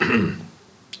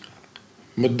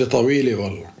مدة طويلة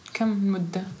والله. كم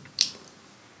مدة؟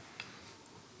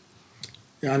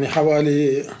 يعني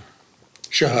حوالي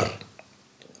شهر.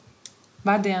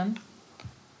 بعدين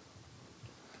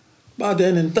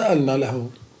انتقلنا له.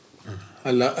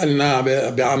 هلا قلنا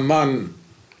بعمان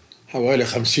حوالي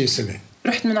 50 سنة.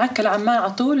 رحت من عكا لعمان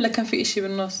على طول ولا كان في إشي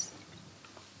بالنص؟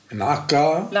 من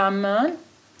عكا لعمان؟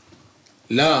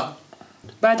 لا،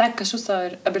 بعد عكا شو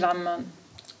صار قبل عمان؟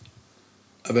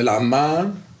 قبل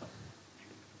عمان،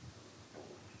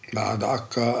 بعد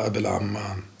عكا قبل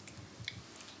عمان.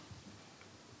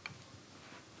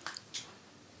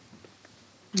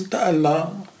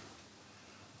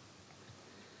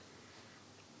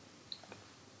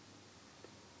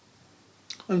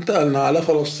 انتقلنا على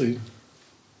فلسطين،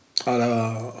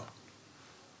 على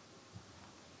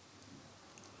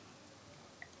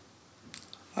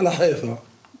حيفا.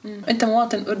 أنت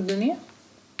مواطن أردني؟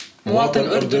 مواطن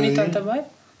أردني تعتبر؟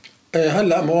 ايه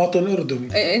هلا مواطن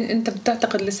أردني. إيه أنت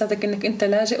بتعتقد لساتك إنك أنت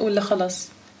لاجئ ولا خلص؟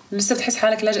 لسه بتحس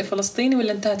حالك لاجئ فلسطيني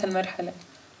ولا انتهت المرحلة؟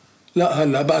 لا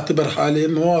هلا بعتبر حالي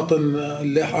مواطن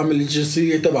اللي حامل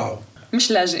الجنسية تبعه.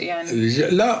 مش لاجئ يعني؟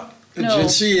 لا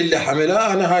الجنسية اللي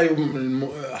حاملها أنا هاي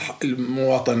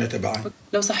المواطنة تبعي.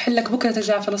 لو صح لك بكرة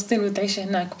ترجع فلسطين وتعيش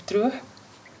هناك بتروح؟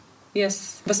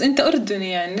 يس، بس أنت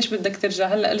أردني يعني ليش بدك ترجع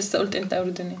هلأ؟ لسه قلت أنت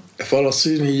أردني.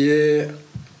 فلسطين هي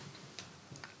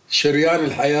شريان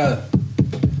الحياة.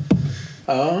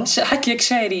 حكيك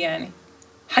شاعري يعني،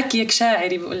 حكيك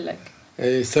شاعري بقول لك.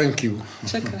 ايه ثانك يو.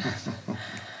 شكرا.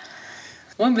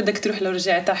 وين بدك تروح لو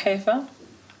رجعت على حيفا؟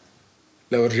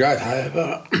 لو رجعت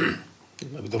حيفا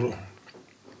بدي اروح.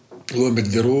 وين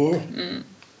بدي اروح؟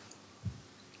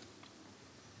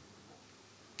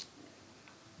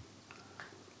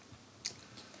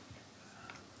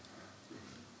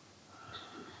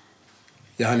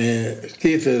 يعني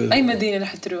كيف أي مدينة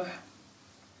رح تروح؟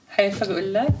 حيفا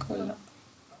بقول لك ولا؟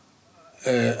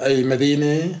 أي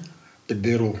مدينة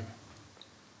بدي اروح.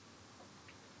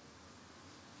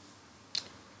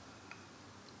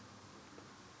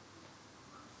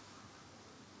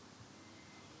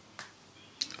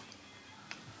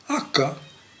 عكا.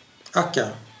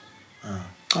 عكا.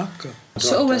 عكا.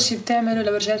 شو أول شي بتعمله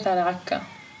لو رجعت على عكا؟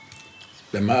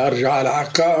 لما أرجع على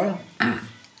عكا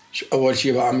شو أول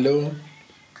شي بعمله؟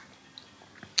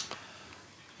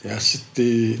 يا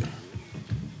ستي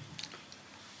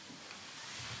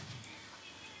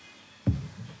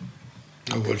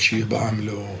أول شي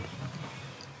بعمله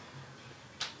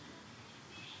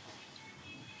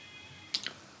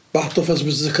بحتفظ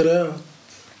بالذكريات،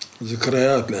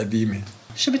 الذكريات القديمة.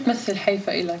 شو بتمثل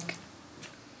حيفا إلك؟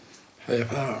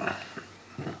 حيفا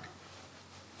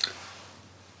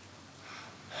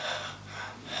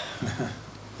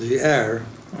the air.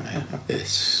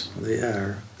 Yes. The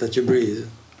air that you breathe.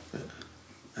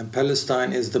 And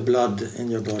Palestine is the blood in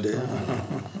your body.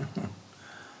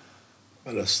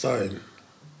 فلسطين.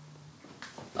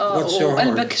 What's your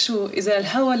وقلبك شو؟ إذا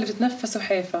الهواء اللي بتتنفسه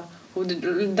حيفا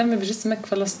والدم بجسمك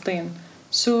فلسطين،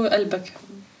 شو قلبك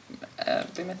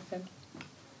بيمثل؟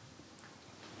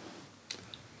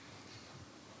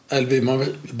 قلبي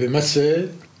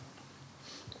بيمثل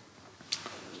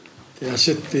يا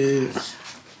ستي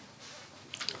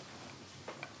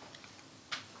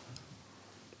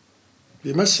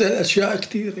بيمثل أشياء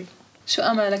كثيرة. شو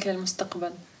آمالك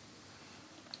للمستقبل؟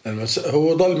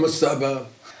 هو ضل مستقبل.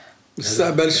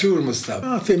 مستقبل شو المستقبل؟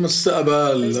 ما في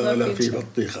مستقبل ولا في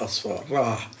بطيخ أصفر.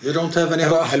 راح. You don't have any.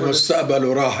 راح المستقبل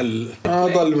وراح ما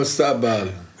ضل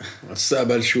مستقبل.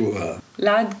 مستقبل شو هذا؟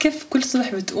 لعد كيف كل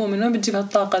صبح بتقوم من وين بتجيب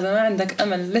هالطاقة إذا ما عندك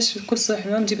أمل؟ ليش كل صبح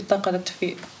من وين بتجيب الطاقة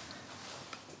لتفيق؟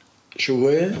 شو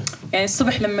هي؟ يعني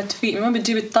الصبح لما تفيق من وين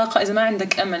بتجيب الطاقة إذا ما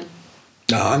عندك أمل؟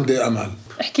 لا عندي أمل.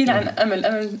 احكي لي عن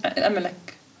أملك.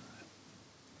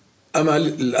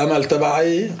 الأمل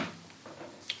تبعي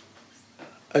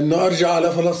إنه أرجع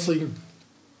على فلسطين.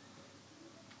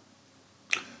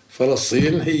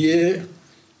 فلسطين هي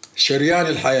شريان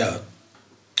الحياة.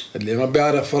 اللي ما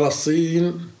بيعرف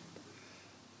فلسطين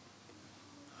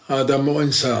هذا مو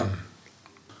إنسان.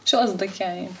 شو قصدك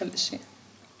يعني بهالشيء؟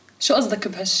 شو قصدك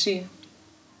بهالشيء؟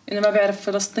 إنه ما بيعرف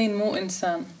فلسطين مو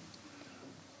إنسان.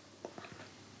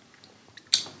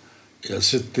 يا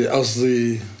ستي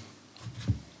قصدي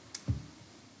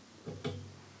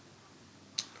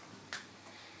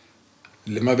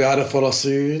اللي ما بيعرف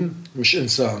فلسطين مش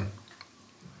إنسان.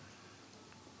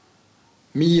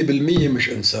 100% مش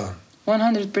إنسان.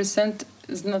 100%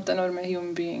 is not a normal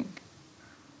human being.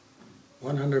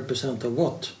 100% of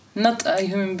what? Not a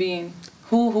human being.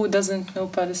 Who doesn't know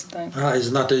Palestine?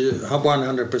 Is not a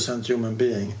 100% human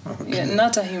being. Okay. Yeah,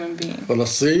 not a human being.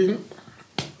 فلسطين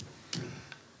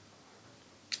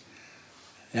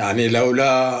يعني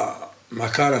لولا ما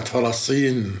كانت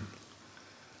فلسطين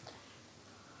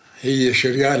هي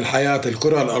شريان الحياة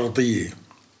الكرة الأرضية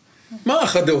ما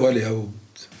أخذوها اليهود.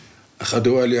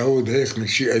 أخذوها اليهود هيك من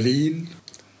شيء قليل.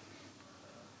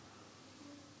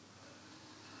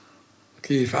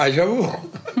 كيف عجبه؟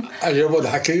 عجبه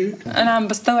الحكي؟ أنا عم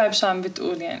بستوعب شو عم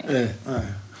بتقول يعني. إيه.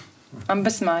 عم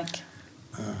بسمعك.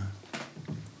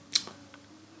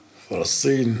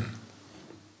 فلسطين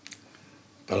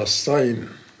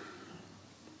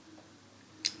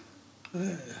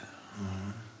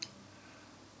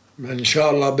إن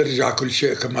شاء الله بيرجع كل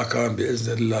شيء كما كان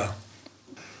بإذن الله.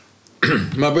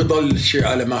 ما بيضل شيء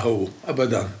على ما هو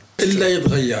أبدا، إلا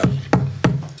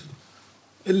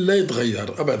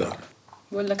يتغير أبدا.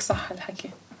 بقول لك صح الحكي.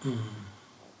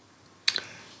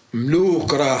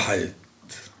 ملوك راحت.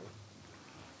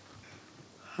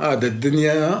 هذا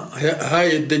الدنيا،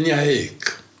 هاي الدنيا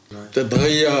هيك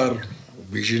تتغير،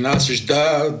 بيجي ناس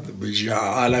جداد، بيجي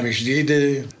عالم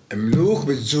جديدة. ملوك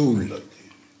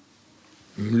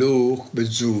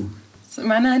بتزول.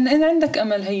 معناها إن عندك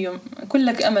أمل هيوم،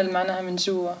 كلك أمل معناها من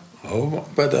جوا.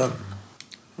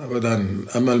 أبدا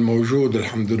أمل موجود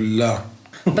الحمد لله.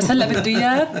 بس هلأ بدي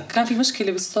إياك، كان في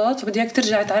مشكلة بالصوت، فبدي إياك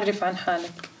ترجع تعرف عن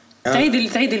حالك.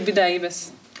 تعيد البداية بس.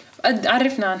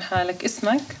 عرفنا عن حالك.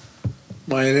 اسمك؟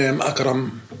 My name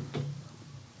أكرم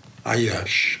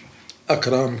عياش.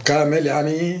 أكرم كامل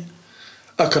يعني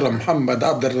أكرم محمد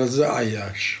عبد الرزاق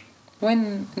عياش.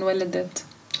 وين انولدت؟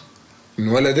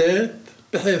 انولدت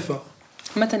بحيفا.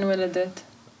 متى انولدت؟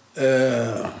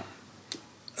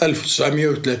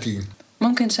 1930.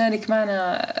 ممكن شارك معنا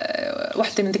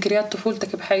واحدة من ذكريات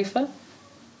طفولتك بحيفا؟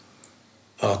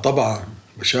 طبعا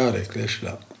بشارك، ليش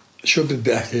لا؟ شو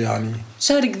بدي أحكي يعني؟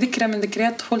 شارك ذكرى من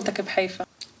ذكريات طفولتك بحيفا.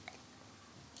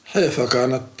 حيفا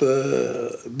كانت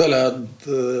بلد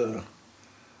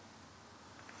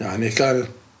يعني كانت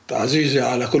عزيزة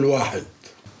على كل واحد،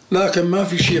 لكن ما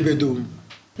في شيء بدوم.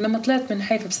 لما طلعت من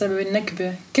حيفا بسبب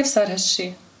النكبة، كيف صار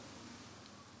هالشي؟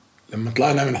 لما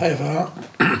طلعنا من حيفا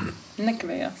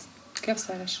النكبة ياس، كيف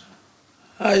صار هالشي؟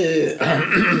 هاي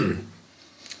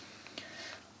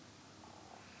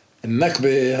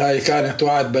النكبة هاي كانت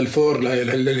وعد بلفور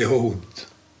لليهود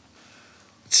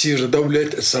تصير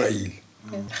دولة إسرائيل.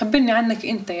 خبرني عنك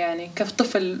أنت يعني كيف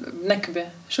طفل بنكبة،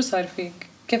 شو صار فيك؟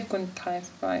 كيف كنت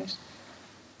عايش؟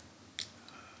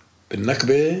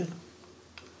 بالنكبة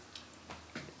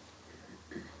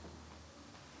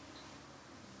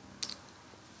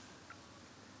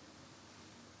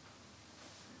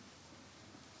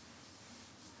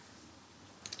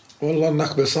والله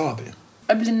النكبة صعبة.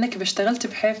 قبل النكبة اشتغلت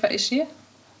بحيفا إشي؟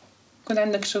 كنت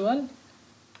عندك شغل؟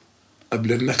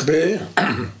 قبل النكبة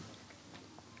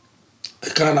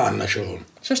كان عنا شغل.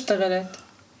 شو اشتغلت؟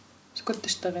 شو كنت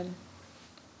تشتغل؟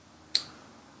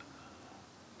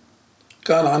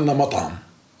 كان عنا مطعم.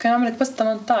 كان عمرك بس 18،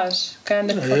 كان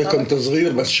عندك مطعم؟ كنت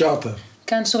صغير بس شاطر.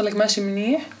 كان شغلك ماشي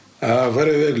منيح؟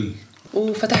 very well.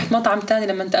 وفتحت مطعم تاني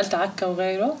لما انتقلت عكا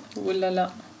وغيره ولا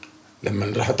لا؟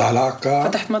 لما رحت على عكا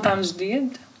فتحت مطعم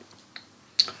جديد؟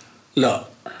 لا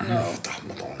ما فتحت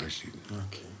مطعم جديد.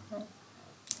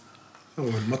 هو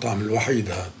المطعم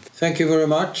الوحيد هذا. Thank you very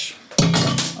much.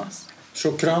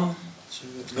 شكرا.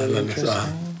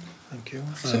 Thank you.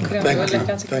 شكرا.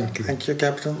 Thank you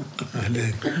Captain.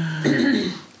 أهلين.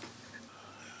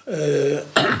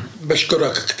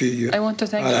 بشكرك كثير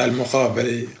على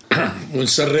المقابلة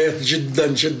وانسريت جدا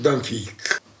جدا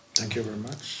فيك. Thank you very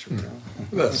much.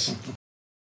 بس